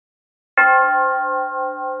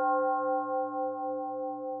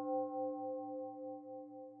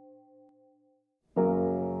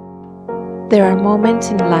There are moments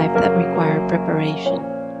in life that require preparation.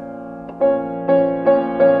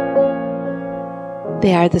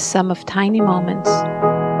 They are the sum of tiny moments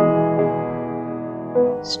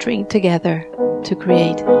stringed together to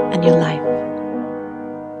create a new life.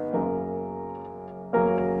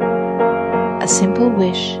 A simple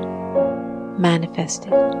wish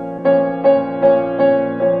manifested.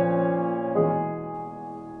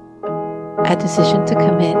 A decision to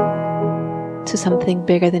commit to something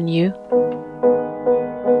bigger than you,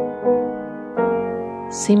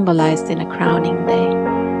 symbolized in a crowning day.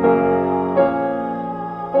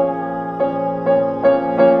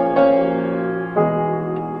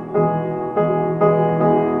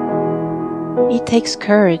 It takes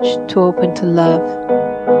courage to open to love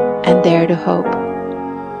and dare to hope.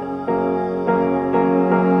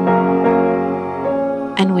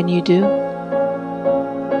 And when you do,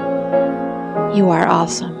 you are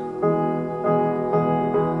awesome.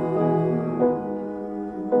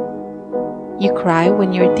 You cry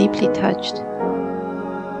when you're deeply touched.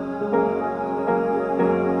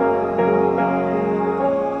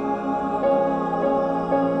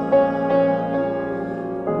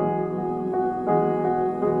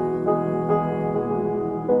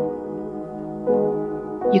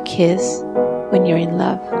 You kiss when you're in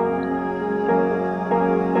love.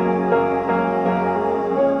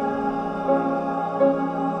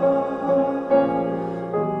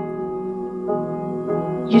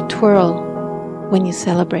 You twirl when you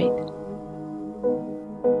celebrate.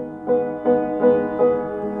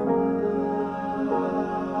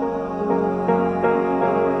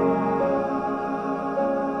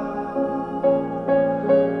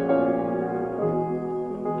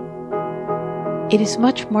 It is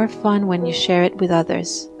much more fun when you share it with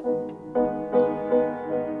others.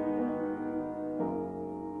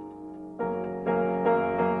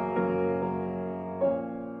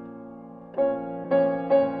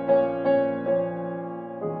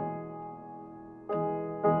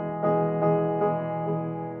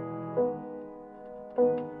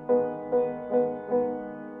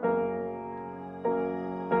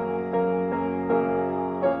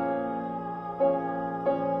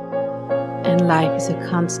 And life is a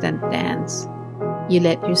constant dance you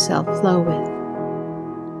let yourself flow with.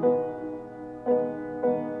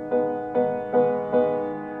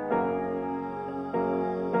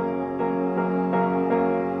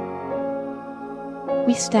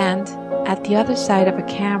 We stand at the other side of a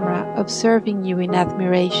camera, observing you in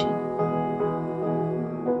admiration.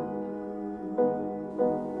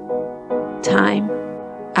 Time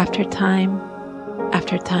after time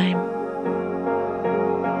after time.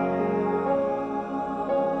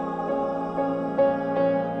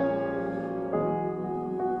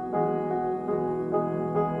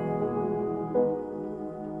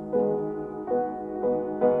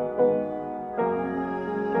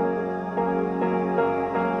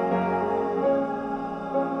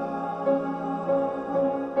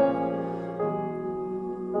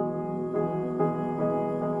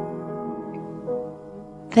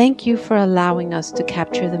 Thank you for allowing us to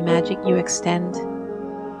capture the magic you extend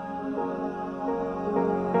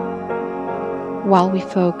while we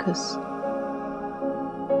focus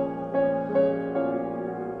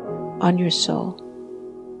on your soul.